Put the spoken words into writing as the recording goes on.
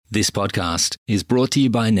This podcast is brought to you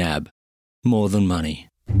by NAB, more than money.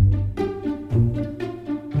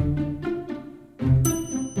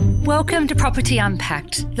 Welcome to Property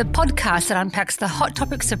Unpacked, the podcast that unpacks the hot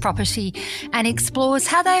topics of property and explores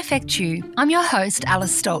how they affect you. I'm your host,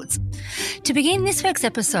 Alice Stoltz. To begin this week's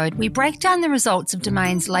episode, we break down the results of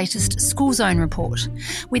Domain's latest School Zone report.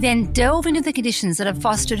 We then delve into the conditions that have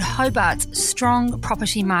fostered Hobart's strong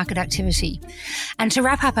property market activity. And to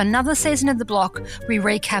wrap up another season of The Block, we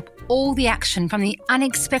recap all the action from the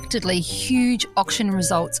unexpectedly huge auction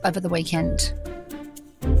results over the weekend.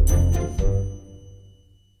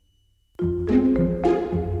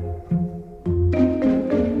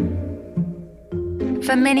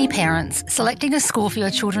 For many parents, selecting a school for your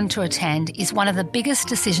children to attend is one of the biggest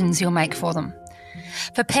decisions you'll make for them.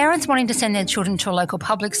 For parents wanting to send their children to a local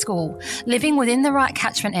public school, living within the right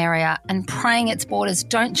catchment area and praying its borders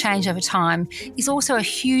don't change over time is also a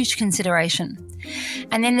huge consideration.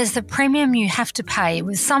 And then there's the premium you have to pay,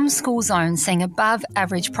 with some school zones seeing above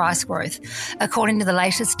average price growth, according to the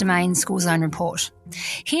latest Domain School Zone report.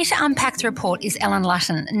 Here to unpack the report is Ellen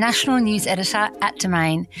Lutton, National News Editor at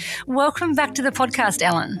Domain. Welcome back to the podcast,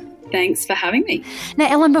 Ellen. Thanks for having me. Now,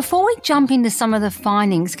 Ellen, before we jump into some of the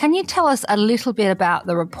findings, can you tell us a little bit about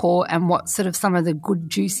the report and what sort of some of the good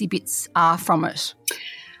juicy bits are from it?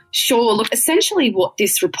 Sure. Look, essentially what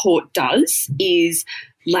this report does is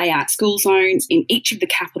lay out school zones in each of the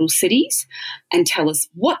capital cities and tell us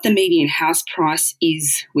what the median house price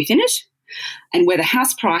is within it and whether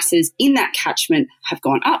house prices in that catchment have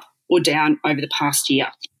gone up or down over the past year.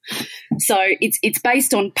 So it's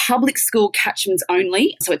based on public school catchments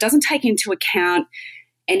only, so it doesn't take into account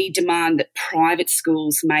any demand that private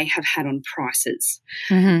schools may have had on prices.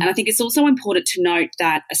 Mm-hmm. And I think it's also important to note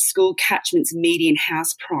that a school catchment's median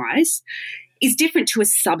house price is different to a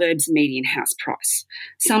suburb's median house price.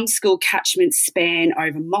 Some school catchments span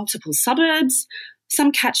over multiple suburbs.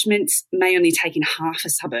 Some catchments may only take in half a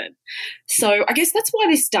suburb. So I guess that's why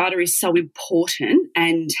this data is so important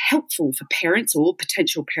and helpful for parents or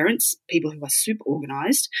potential parents, people who are super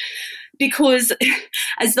organised, because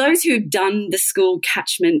as those who have done the school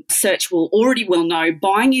catchment search will already well know,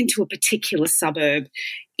 buying into a particular suburb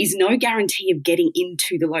is no guarantee of getting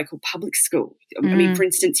into the local public school. I mean, for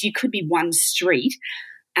instance, you could be one street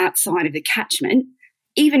outside of the catchment,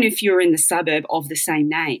 even if you're in the suburb of the same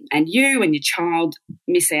name, and you and your child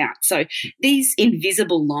miss out. So these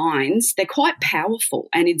invisible lines, they're quite powerful,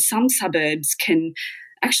 and in some suburbs can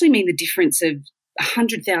actually mean the difference of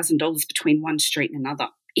 $100,000 between one street and another,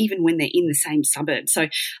 even when they're in the same suburb. So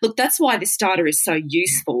look, that's why this data is so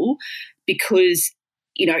useful, because,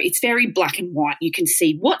 you know, it's very black and white. You can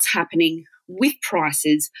see what's happening with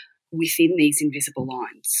prices within these invisible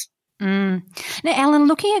lines. Now, Ellen,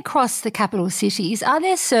 looking across the capital cities, are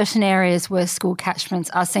there certain areas where school catchments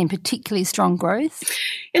are seeing particularly strong growth?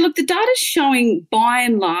 Yeah, look, the data's showing by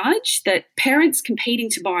and large that parents competing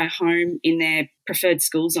to buy a home in their preferred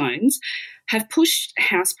school zones have pushed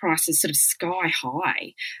house prices sort of sky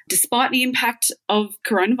high, despite the impact of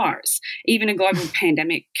coronavirus. Even a global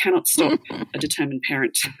pandemic cannot stop a determined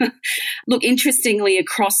parent. Look, interestingly,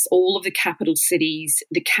 across all of the capital cities,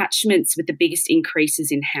 the catchments with the biggest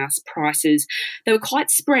increases in house prices, they were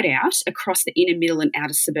quite spread out across the inner, middle and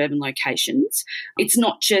outer suburban locations. It's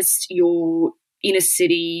not just your inner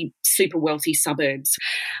city, super wealthy suburbs.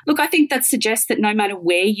 Look, I think that suggests that no matter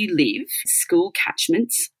where you live, school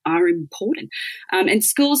catchments are important. And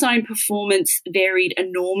school zone performance varied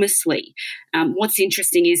enormously. What's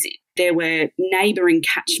interesting is there were neighbouring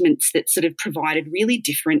catchments that sort of provided really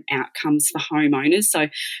different outcomes for homeowners. So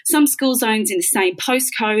some school zones in the same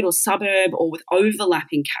postcode or suburb or with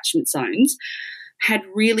overlapping catchment zones had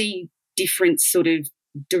really different sort of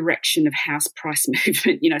direction of house price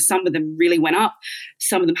movement. You know, some of them really went up,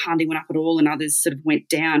 some of them hardly went up at all, and others sort of went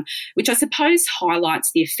down, which I suppose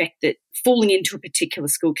highlights the effect that falling into a particular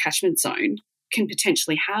school catchment zone can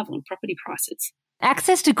potentially have on property prices.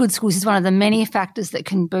 Access to good schools is one of the many factors that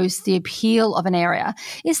can boost the appeal of an area.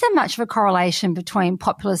 Is there much of a correlation between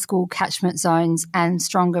popular school catchment zones and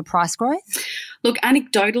stronger price growth? Look,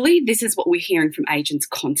 anecdotally, this is what we're hearing from agents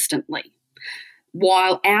constantly.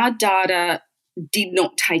 While our data did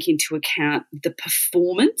not take into account the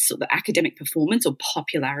performance or the academic performance or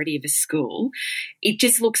popularity of a school, it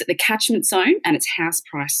just looks at the catchment zone and its house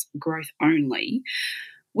price growth only.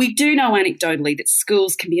 We do know anecdotally that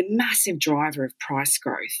schools can be a massive driver of price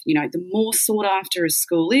growth. You know, the more sought after a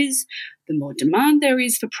school is, the more demand there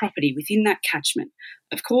is for property within that catchment.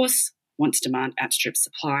 Of course, once demand outstrips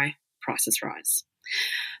supply, prices rise.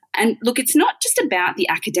 And look, it's not just about the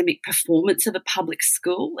academic performance of a public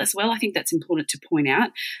school as well. I think that's important to point out,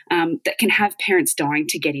 that can have parents dying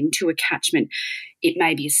to get into a catchment. It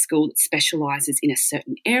may be a school that specialises in a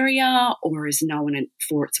certain area or is known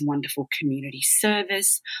for its wonderful community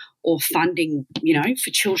service or funding,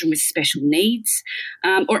 for children with special needs.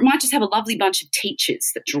 Or it might just have a lovely bunch of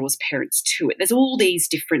teachers that draws parents to it. There's all these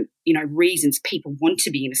different, reasons people want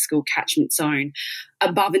to be in a school catchment zone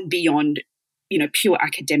above and beyond pure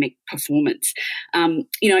academic performance.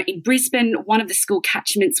 In Brisbane, one of the school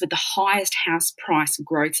catchments with the highest house price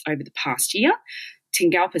growth over the past year,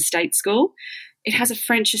 Tingalpa State School, it has a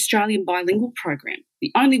French-Australian bilingual program,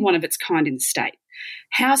 the only one of its kind in the state.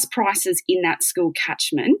 House prices in that school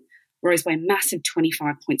catchment rose by a massive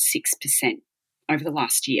 25.6% over the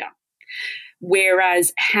last year,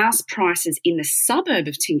 whereas house prices in the suburb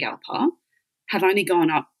of Tingalpa have only gone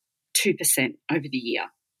up 2% over the year.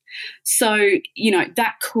 So,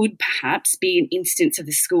 that could perhaps be an instance of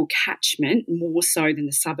the school catchment more so than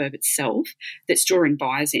the suburb itself that's drawing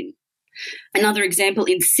buyers in. Another example,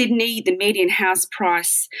 in Sydney, the median house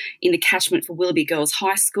price in the catchment for Willoughby Girls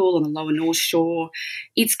High School on the Lower North Shore,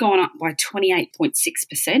 it's gone up by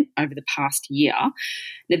 28.6% over the past year.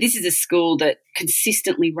 Now, this is a school that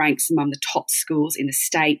consistently ranks among the top schools in the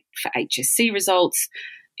state for HSC results.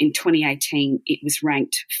 In 2018, it was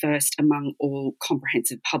ranked first among all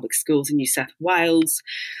comprehensive public schools in New South Wales.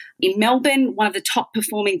 In Melbourne, one of the top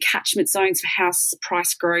performing catchment zones for house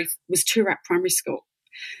price growth was Toorak Primary School.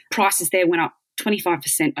 Prices there went up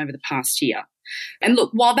 25% over the past year. And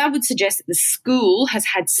look, while that would suggest that the school has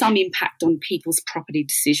had some impact on people's property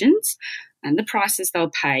decisions and the prices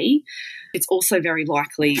they'll pay, it's also very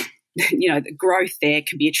likely the growth there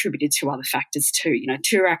can be attributed to other factors too.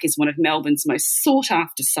 Toorak is one of Melbourne's most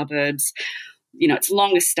sought-after suburbs. It's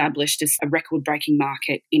long established as a record-breaking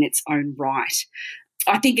market in its own right.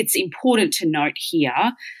 I think it's important to note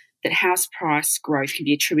here that house price growth can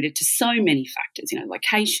be attributed to so many factors,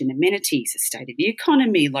 location, amenities, the state of the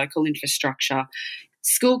economy, local infrastructure.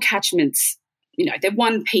 School catchments, they're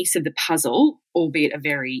one piece of the puzzle, albeit a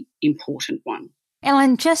very important one.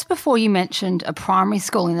 Ellen, just before you mentioned a primary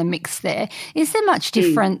school in the mix there, is there much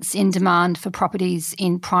difference in demand for properties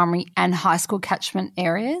in primary and high school catchment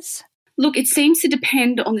areas? Look, it seems to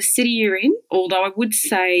depend on the city you're in, although I would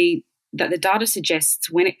say that the data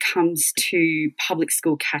suggests when it comes to public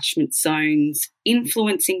school catchment zones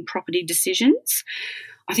influencing property decisions,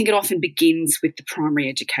 I think it often begins with the primary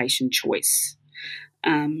education choice.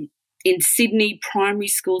 In Sydney, primary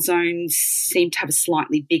school zones seem to have a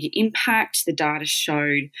slightly bigger impact. The data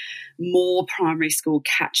showed more primary school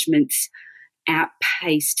catchments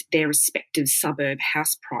outpaced their respective suburb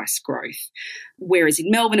house price growth, whereas in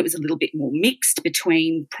Melbourne it was a little bit more mixed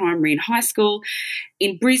between primary and high school.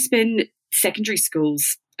 In Brisbane, secondary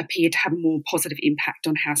schools appeared to have a more positive impact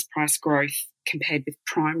on house price growth compared with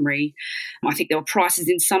primary. I think there were prices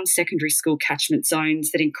in some secondary school catchment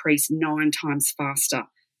zones that increased 9 times faster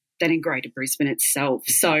than in Greater Brisbane itself.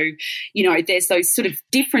 So, there's those sort of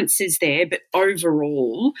differences there, but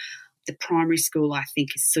overall, the primary school, I think,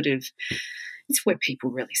 is it's where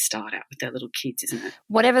people really start out with their little kids, isn't it?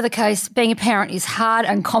 Whatever the case, being a parent is hard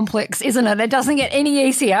and complex, isn't it? It doesn't get any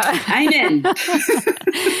easier. Amen.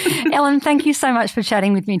 Ellen, thank you so much for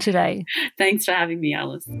chatting with me today. Thanks for having me,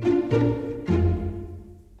 Alice.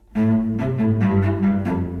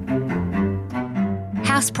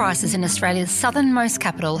 House prices in Australia's southernmost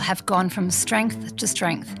capital have gone from strength to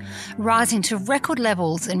strength, rising to record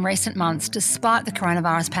levels in recent months despite the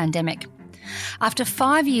coronavirus pandemic. After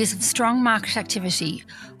 5 years of strong market activity,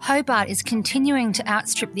 Hobart is continuing to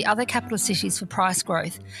outstrip the other capital cities for price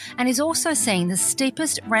growth and is also seeing the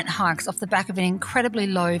steepest rent hikes off the back of an incredibly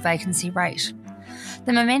low vacancy rate.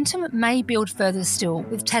 The momentum may build further still,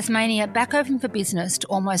 with Tasmania back open for business to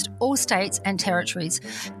almost all states and territories,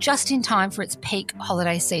 just in time for its peak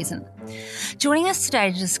holiday season. Joining us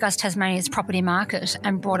today to discuss Tasmania's property market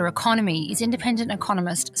and broader economy is independent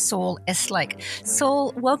economist Saul Estlake.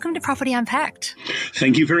 Saul, welcome to Property Unpacked.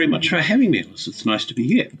 Thank you very much for having me, Alice. It's nice to be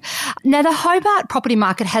here. Now, the Hobart property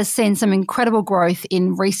market has seen some incredible growth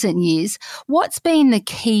in recent years. What's been the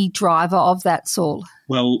key driver of that, Saul?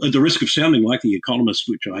 Well, at the risk of sounding like the economist,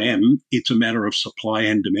 which I am, it's a matter of supply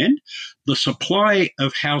and demand. The supply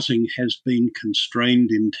of housing has been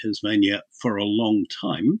constrained in Tasmania for a long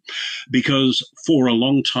time because for a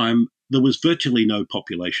long time there was virtually no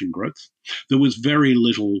population growth. There was very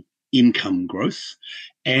little income growth,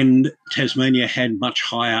 and Tasmania had much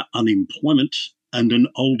higher unemployment and an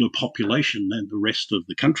older population than the rest of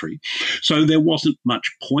the country. So there wasn't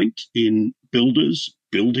much point in builders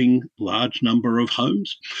building large number of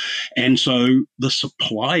homes. And so the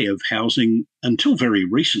supply of housing until very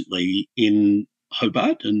recently in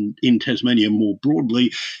Hobart and in Tasmania more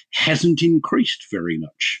broadly hasn't increased very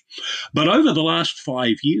much. But over the last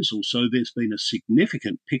 5 years or so, there's been a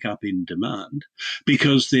significant pickup in demand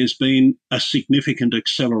because there's been a significant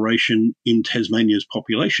acceleration in Tasmania's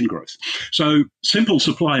population growth. So simple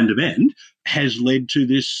supply and demand has led to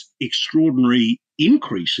this extraordinary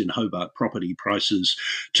increase in Hobart property prices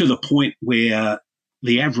to the point where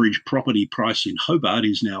the average property price in Hobart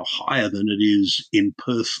is now higher than it is in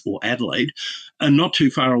Perth or Adelaide, and not too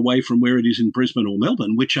far away from where it is in Brisbane or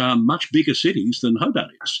Melbourne, which are much bigger cities than Hobart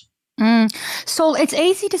is. Saul, it's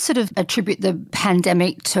easy to sort of attribute the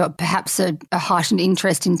pandemic to perhaps a heightened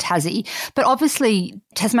interest in Tassie, but obviously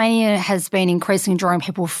Tasmania has been increasingly drawing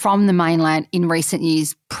people from the mainland in recent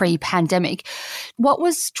years pre-pandemic. What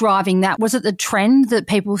was driving that? Was it the trend that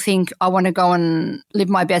people think, I want to go and live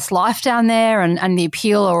my best life down there and the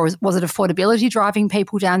appeal, or was it affordability driving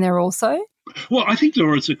people down there also? Well, I think there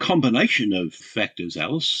was a combination of factors,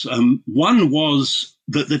 Alice. One was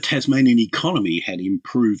that the Tasmanian economy had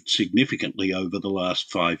improved significantly over the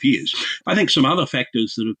last 5 years. I think some other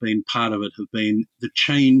factors that have been part of it have been the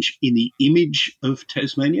change in the image of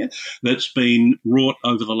Tasmania that's been wrought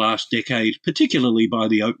over the last decade, particularly by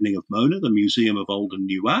the opening of Mona, the Museum of Old and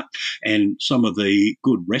New Art, and some of the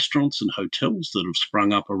good restaurants and hotels that have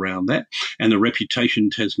sprung up around that, and the reputation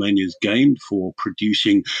Tasmania's gained for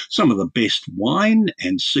producing some of the best wine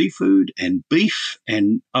and seafood and beef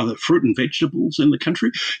and other fruit and vegetables in the country.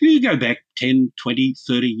 You go back 10, 20,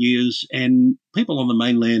 30 years and people on the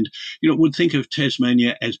mainland, would think of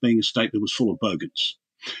Tasmania as being a state that was full of bogans.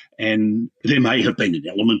 And there may have been an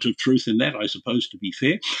element of truth in that, I suppose, to be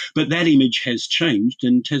fair. But that image has changed,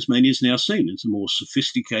 and Tasmania is now seen as a more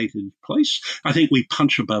sophisticated place. I think we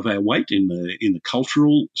punch above our weight in the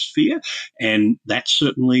cultural sphere, and that's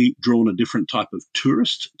certainly drawn a different type of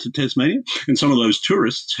tourist to Tasmania. And some of those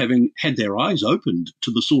tourists, having had their eyes opened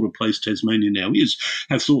to the sort of place Tasmania now is,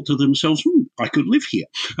 have thought to themselves, I could live here.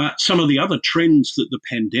 Some of the other trends that the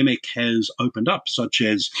pandemic has opened up, such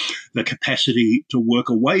as the capacity to work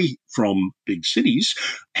away from big cities,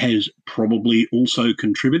 has probably also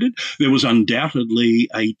contributed. There was undoubtedly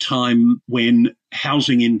a time when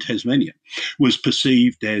housing in Tasmania was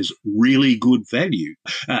perceived as really good value.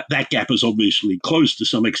 That gap has obviously closed to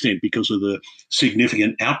some extent because of the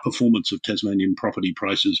significant outperformance of Tasmanian property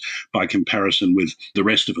prices by comparison with the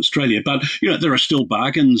rest of Australia. But, there are still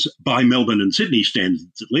bargains by Melbourne and Sydney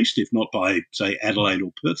standards, at least, if not by, say, Adelaide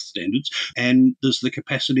or Perth standards. And there's the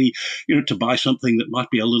capacity, to buy something that might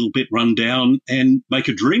be a little bit run down and make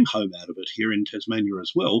a dream home out of it here in Tasmania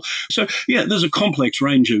as well. So, there's a complex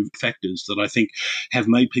range of factors that I think have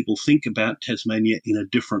made people think about Tasmania in a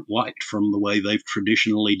different light from the way they've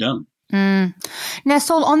traditionally done. Now,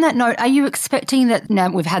 Saul, on that note, are you expecting that now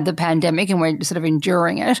we've had the pandemic and we're sort of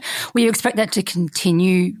enduring it, will you expect that to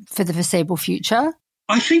continue for the foreseeable future?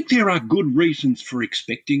 I think there are good reasons for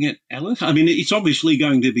expecting it, Alice. I mean, it's obviously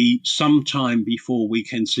going to be some time before we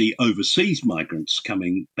can see overseas migrants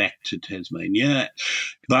coming back to Tasmania.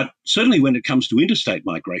 But certainly when it comes to interstate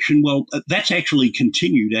migration, well, that's actually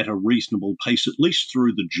continued at a reasonable pace, at least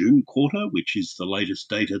through the June quarter, which is the latest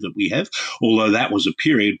data that we have, although that was a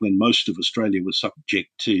period when most of Australia was subject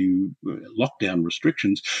to lockdown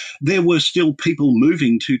restrictions. There were still people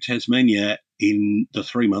moving to Tasmania in the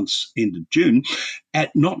 3 months ended June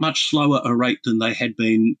at not much slower a rate than they had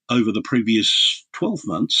been over the previous 12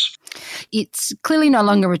 months. It's clearly no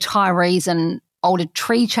longer retirees and older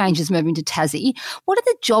tree changers moving to Tassie. What are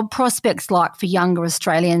the job prospects like for younger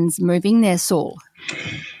Australians moving there, Saul?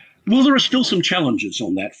 Well, there are still some challenges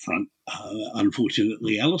on that front,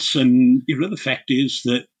 unfortunately, Alice. And the fact is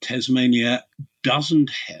that Tasmania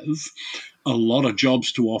doesn't have a lot of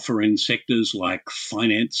jobs to offer in sectors like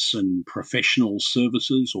finance and professional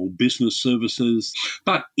services or business services.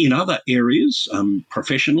 But in other areas,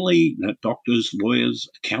 professionally, doctors, lawyers,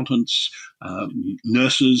 accountants,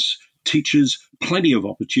 nurses, teachers, plenty of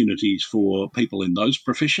opportunities for people in those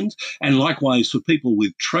professions. And likewise for people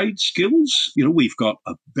with trade skills, we've got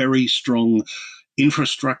a very strong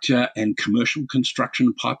infrastructure and commercial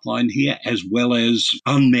construction pipeline here, as well as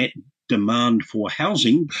unmet demand for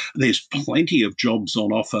housing. There's plenty of jobs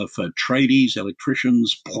on offer for tradies,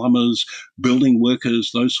 electricians, plumbers, building workers,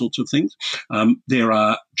 those sorts of things. There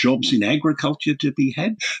are jobs in agriculture to be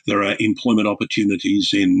had. There are employment opportunities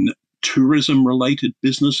in tourism-related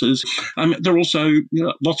businesses. There are also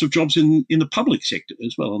lots of jobs in the public sector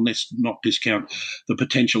as well, and let's not discount the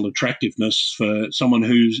potential attractiveness for someone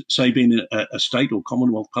who's, say, been a state or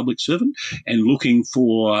Commonwealth public servant and looking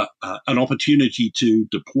for an opportunity to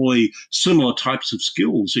deploy similar types of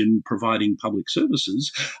skills in providing public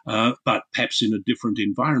services, but perhaps in a different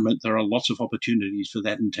environment. There are lots of opportunities for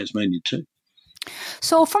that in Tasmania too.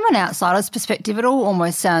 So from an outsider's perspective, it all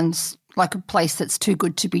almost sounds like a place that's too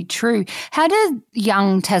good to be true. How do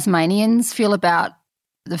young Tasmanians feel about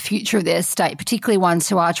the future of their state, particularly ones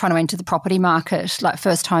who are trying to enter the property market, like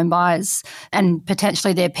first home buyers and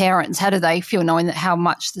potentially their parents? How do they feel knowing that how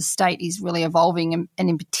much the state is really evolving and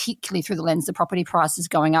in particularly through the lens of property prices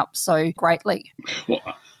going up so greatly? Well,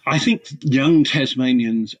 I think young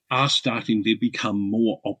Tasmanians are starting to become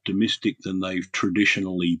more optimistic than they've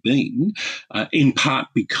traditionally been, in part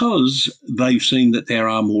because they've seen that there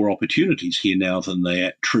are more opportunities here now than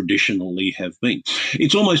there traditionally have been.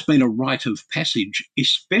 It's almost been a rite of passage,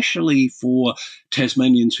 especially for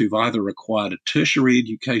Tasmanians who've either acquired a tertiary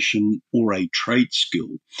education or a trade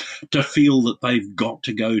skill, to feel that they've got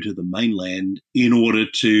to go to the mainland in order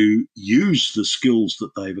to use the skills that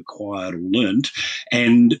they've acquired or learnt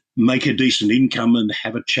and make a decent income and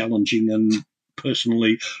have a challenging and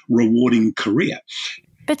personally rewarding career.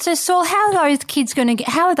 But so, Saul, how are those kids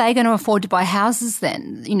how are they going to afford to buy houses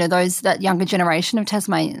then? You know, that younger generation of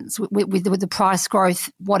Tasmanians with the price growth,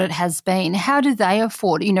 what it has been, how do they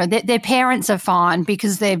afford? You know, their parents are fine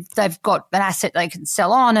because they've got an asset they can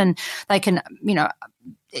sell on and they can, you know,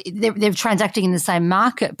 they're transacting in the same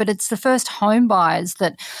market, but it's the first home buyers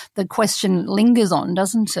that the question lingers on,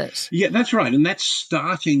 doesn't it? Yeah, that's right. And that's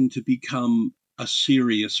starting to become a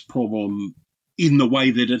serious problem in the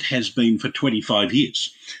way that it has been for 25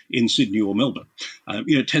 years in Sydney or Melbourne.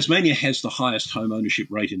 Tasmania has the highest home ownership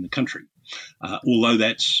rate in the country, although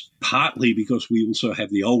that's partly because we also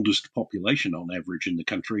have the oldest population on average in the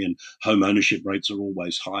country, and home ownership rates are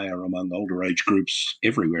always higher among older age groups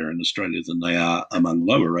everywhere in Australia than they are among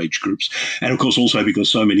lower age groups. And of course also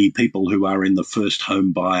because so many people who are in the first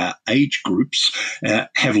home buyer age groups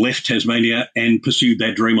have left Tasmania and pursued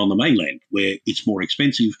their dream on the mainland, where it's more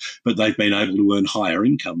expensive, but they've been able to earn higher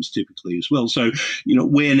incomes typically as well. So,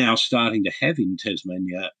 we're now starting to have in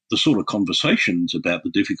Tasmania the sort of conversations about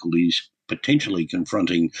the difficulties potentially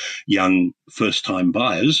confronting young first-time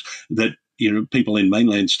buyers that people in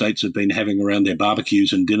mainland states have been having around their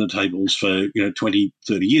barbecues and dinner tables for 20,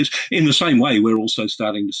 30 years. In the same way, we're also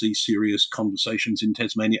starting to see serious conversations in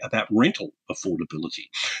Tasmania about rental affordability,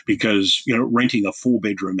 because renting a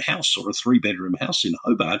 4-bedroom house or a 3-bedroom house in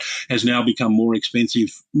Hobart has now become more expensive,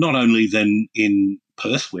 not only than in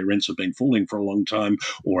Perth, where rents have been falling for a long time,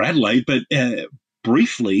 or Adelaide, but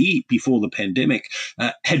briefly before the pandemic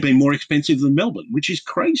had been more expensive than Melbourne, which is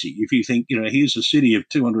crazy. If you think, here's a city of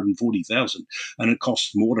 240,000 and it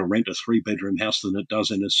costs more to rent a 3-bedroom house than it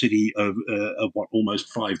does in a city of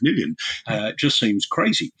almost 5 million. It just seems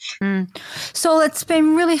crazy. So it's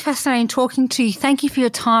been really fascinating talking to you. Thank you for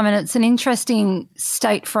your time. And it's an interesting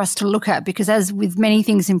state for us to look at because, as with many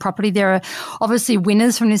things in property, there are obviously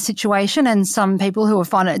winners from this situation and some people who will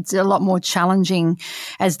find it a lot more challenging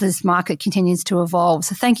as this market continues to evolve.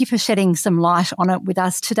 So thank you for shedding some light on it with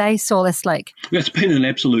us today, Saul Estlake. It's been an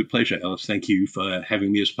absolute pleasure, Alice. Thank you for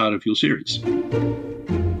having me as part of your series.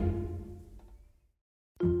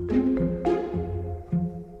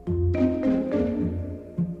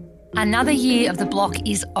 Another year of The Block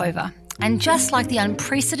is over. And just like the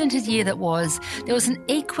unprecedented year that was, there was an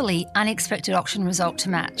equally unexpected auction result to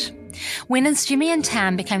match. Winners Jimmy and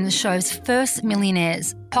Tam became the show's first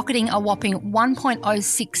millionaires, pocketing a whopping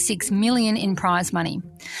 $1.066 million in prize money.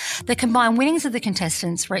 The combined winnings of the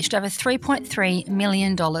contestants reached over $3.3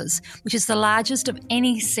 million, which is the largest of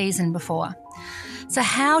any season before. So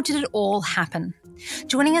how did it all happen?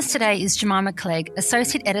 Joining us today is Jemima Clegg,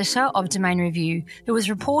 Associate Editor of Domain Review, who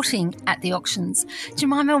was reporting at the auctions.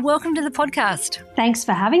 Jemima, welcome to the podcast. Thanks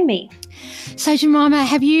for having me. So, Jemima,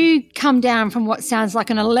 have you come down from what sounds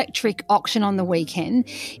like an electric auction on the weekend?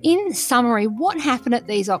 In summary, what happened at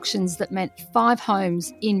these auctions that meant 5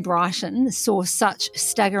 homes in Brighton saw such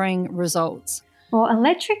staggering results? Well,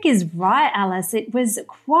 electric is right, Alice. It was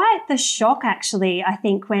quite the shock, actually, I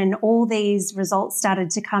think, when all these results started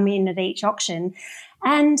to come in at each auction.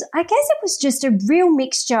 And I guess it was just a real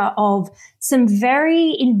mixture of some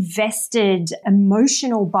very invested,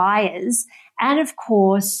 emotional buyers and, of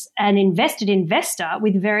course, an invested investor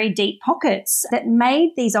with very deep pockets that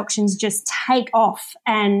made these auctions just take off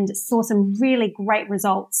and saw some really great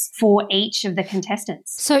results for each of the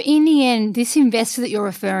contestants. So in the end, this investor that you're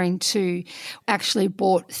referring to actually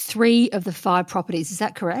bought 3 of the 5 properties. Is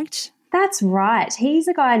that correct? That's right. He's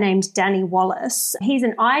a guy named Danny Wallace. He's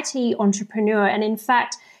an IT entrepreneur, and in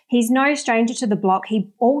fact, he's no stranger to the block.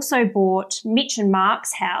 He also bought Mitch and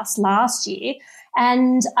Mark's house last year,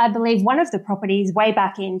 and I believe one of the properties way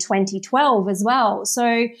back in 2012 as well.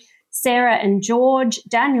 So Sarah and George,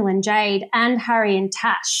 Daniel and Jade, and Harry and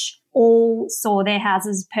Tash all saw their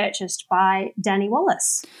houses purchased by Danny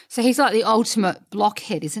Wallace. So he's like the ultimate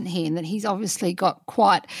blockhead, isn't he? And that he's obviously got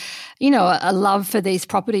quite, a love for these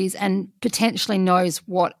properties and potentially knows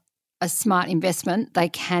what a smart investment they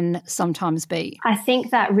can sometimes be. I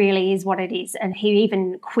think that really is what it is. And he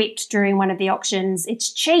even quipped during one of the auctions,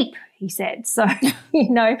 "It's cheap," he said. So,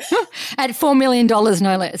 At $4 million,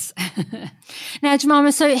 no less. Now,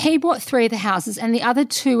 Jemima, so he bought 3 of the houses and the other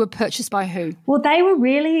 2 were purchased by who? Well, they were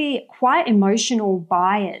really quite emotional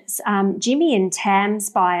buyers. Jimmy and Tam's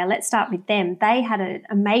buyer, let's start with them. They had an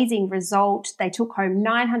amazing result. They took home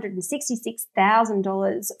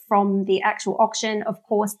 $966,000 from the actual auction. Of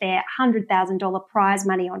course, their $100,000 prize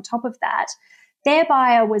money on top of that. Their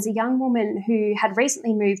buyer was a young woman who had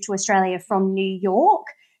recently moved to Australia from New York.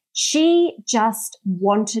 She just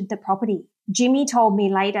wanted the property. Jimmy told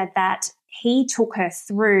me later that he took her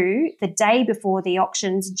through the day before the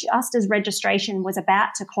auctions, just as registration was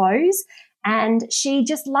about to close, and she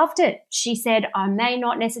just loved it. She said, "I may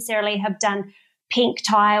not necessarily have done pink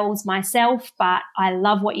tiles myself, but I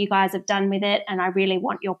love what you guys have done with it, and I really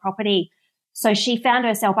want your property." So she found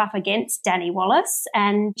herself up against Danny Wallace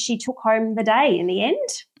and she took home the day in the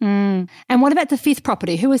end. And what about the 5th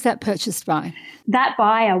property? Who was that purchased by? That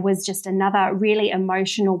buyer was just another really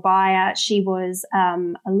emotional buyer. She was a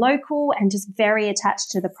local and just very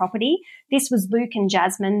attached to the property. This was Luke and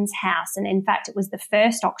Jasmine's house. And in fact, it was the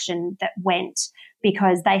first auction that went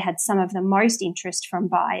because they had some of the most interest from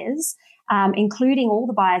buyers. Including all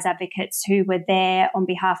the buyers advocates who were there on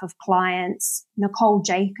behalf of clients. Nicole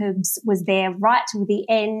Jacobs was there right till the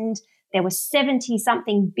end. There were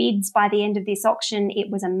 70-something bids by the end of this auction. It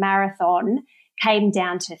was a marathon, came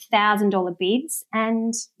down to $1,000 bids.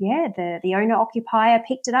 And, the owner-occupier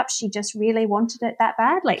picked it up. She just really wanted it that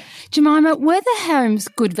badly. Jemima, were the homes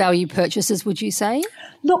good value purchases, would you say?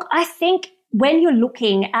 Look, I think when you're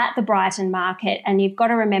looking at the Brighton market, and you've got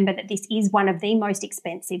to remember that this is one of the most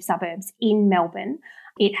expensive suburbs in Melbourne,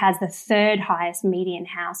 it has the 3rd highest median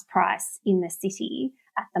house price in the city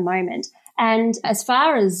at the moment. And as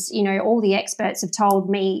far as, all the experts have told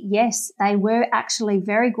me, yes, they were actually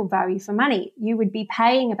very good value for money. You would be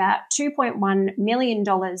paying about $2.1 million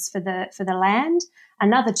for the land,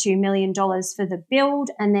 another $2 million for the build.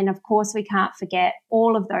 And then, of course, we can't forget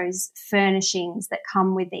all of those furnishings that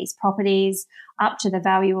come with these properties, up to the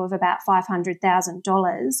value of about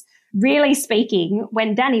 $500,000. Really speaking,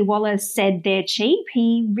 when Danny Wallace said they're cheap,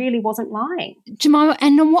 he really wasn't lying. Jemima,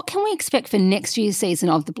 and what can we expect for next year's season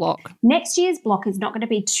of The Block? Next year's block is not going to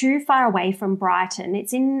be too far away from Brighton.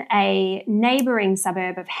 It's in a neighbouring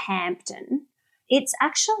suburb of Hampton. It's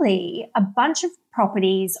actually a bunch of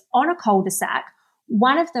properties on a cul-de-sac.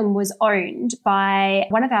 One of them was owned by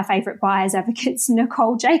one of our favourite buyers advocates,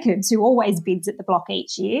 Nicole Jacobs, who always bids at the block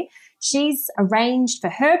each year. She's arranged for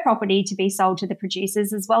her property to be sold to the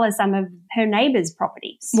producers as well as some of her neighbours'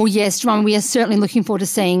 properties. Well, yes, Jemima, we are certainly looking forward to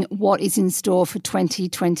seeing what is in store for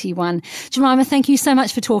 2021. Jemima, thank you so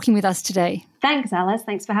much for talking with us today. Thanks, Alice.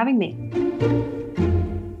 Thanks for having me.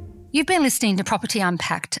 You've been listening to Property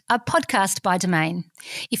Unpacked, a podcast by Domain.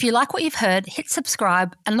 If you like what you've heard, hit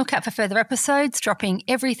subscribe and look out for further episodes dropping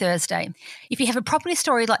every Thursday. If you have a property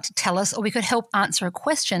story you'd like to tell us or we could help answer a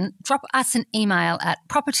question, drop us an email at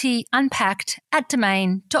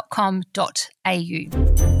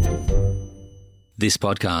propertyunpacked@domain.com.au. This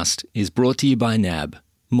podcast is brought to you by NAB,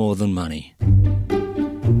 More Than Money.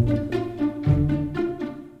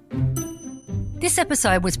 This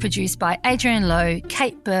episode was produced by Adrian Lowe,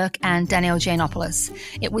 Kate Burke and Danielle Giannopoulos.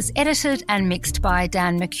 It was edited and mixed by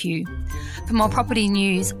Dan McHugh. For more property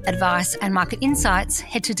news, advice and market insights,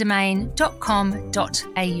 head to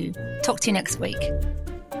domain.com.au. Talk to you next week.